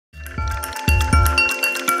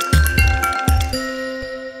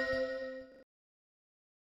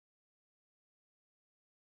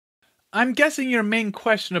I'm guessing your main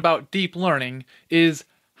question about deep learning is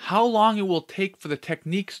how long it will take for the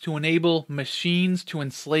techniques to enable machines to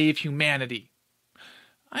enslave humanity.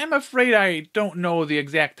 I'm afraid I don't know the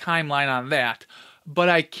exact timeline on that, but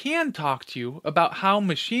I can talk to you about how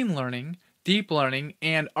machine learning, deep learning,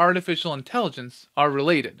 and artificial intelligence are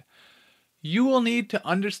related. You will need to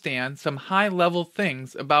understand some high level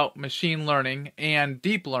things about machine learning and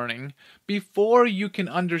deep learning before you can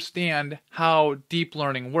understand how deep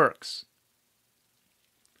learning works.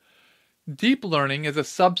 Deep learning is a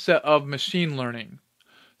subset of machine learning.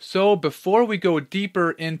 So before we go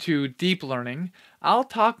deeper into deep learning, I'll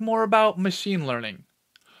talk more about machine learning.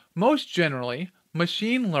 Most generally,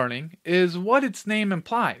 machine learning is what its name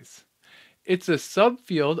implies. It's a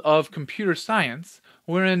subfield of computer science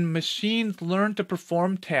wherein machines learn to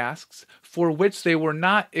perform tasks for which they were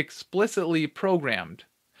not explicitly programmed.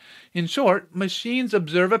 In short, machines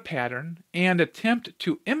observe a pattern and attempt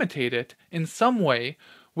to imitate it in some way,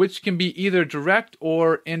 which can be either direct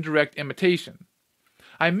or indirect imitation.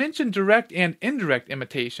 I mentioned direct and indirect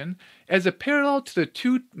imitation as a parallel to the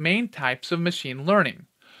two main types of machine learning: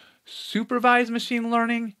 supervised machine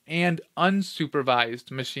learning and unsupervised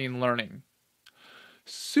machine learning.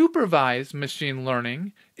 Supervised machine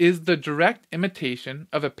learning is the direct imitation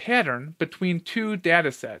of a pattern between two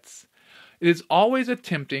datasets. It is always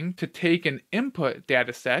attempting to take an input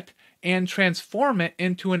dataset and transform it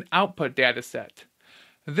into an output dataset.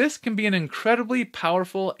 This can be an incredibly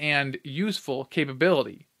powerful and useful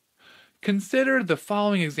capability. Consider the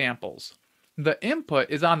following examples. The input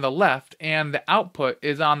is on the left and the output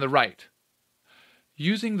is on the right.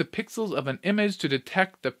 Using the pixels of an image to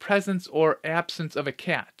detect the presence or absence of a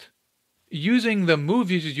cat. Using the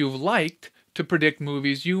movies you've liked to predict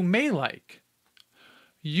movies you may like.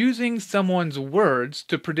 Using someone's words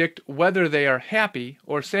to predict whether they are happy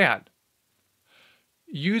or sad.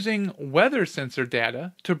 Using weather sensor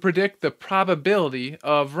data to predict the probability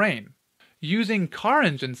of rain. Using car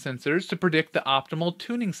engine sensors to predict the optimal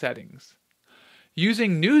tuning settings.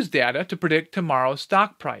 Using news data to predict tomorrow's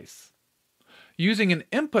stock price. Using an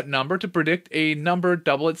input number to predict a number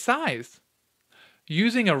double its size.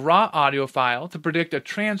 Using a raw audio file to predict a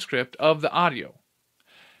transcript of the audio.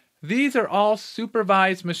 These are all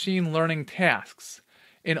supervised machine learning tasks.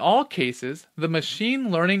 In all cases, the machine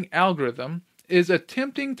learning algorithm is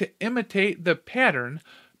attempting to imitate the pattern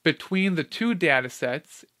between the two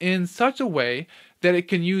datasets in such a way that it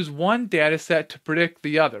can use one dataset to predict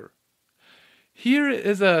the other. Here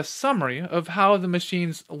is a summary of how the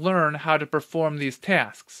machines learn how to perform these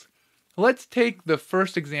tasks. Let's take the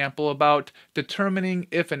first example about determining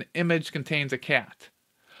if an image contains a cat.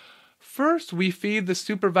 First, we feed the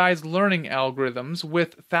supervised learning algorithms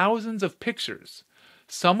with thousands of pictures,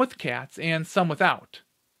 some with cats and some without.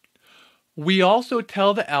 We also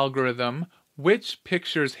tell the algorithm which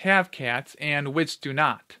pictures have cats and which do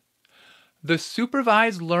not. The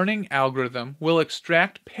supervised learning algorithm will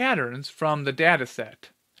extract patterns from the dataset.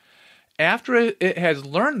 After it has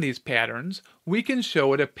learned these patterns, we can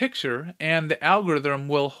show it a picture and the algorithm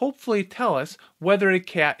will hopefully tell us whether a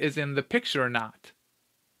cat is in the picture or not.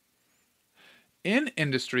 In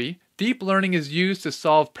industry, deep learning is used to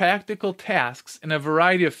solve practical tasks in a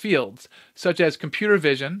variety of fields, such as computer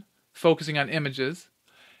vision, focusing on images,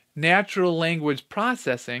 natural language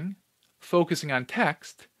processing, focusing on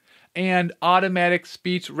text, and automatic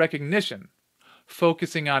speech recognition,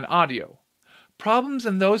 focusing on audio. Problems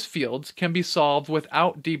in those fields can be solved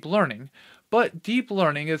without deep learning, but deep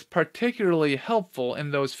learning is particularly helpful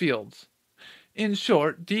in those fields. In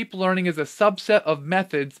short, deep learning is a subset of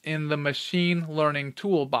methods in the machine learning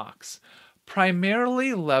toolbox,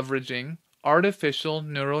 primarily leveraging artificial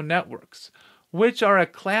neural networks, which are a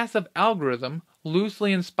class of algorithm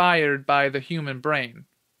loosely inspired by the human brain.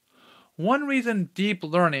 One reason deep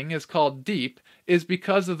learning is called deep is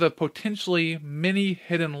because of the potentially many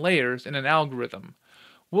hidden layers in an algorithm.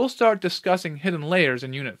 We'll start discussing hidden layers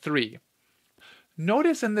in Unit 3.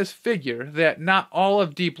 Notice in this figure that not all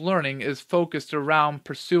of deep learning is focused around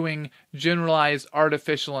pursuing generalized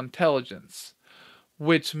artificial intelligence,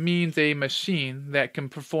 which means a machine that can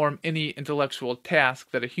perform any intellectual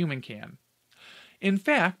task that a human can. In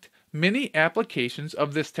fact, many applications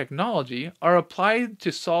of this technology are applied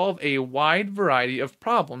to solve a wide variety of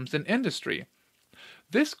problems in industry.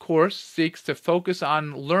 This course seeks to focus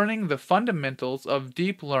on learning the fundamentals of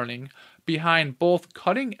deep learning behind both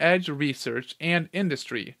cutting-edge research and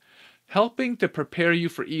industry, helping to prepare you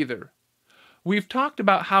for either. We've talked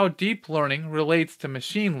about how deep learning relates to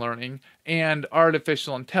machine learning and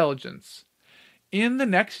artificial intelligence. In the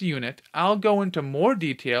next unit, I'll go into more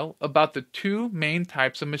detail about the two main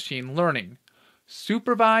types of machine learning: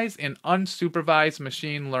 supervised and unsupervised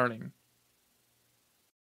machine learning.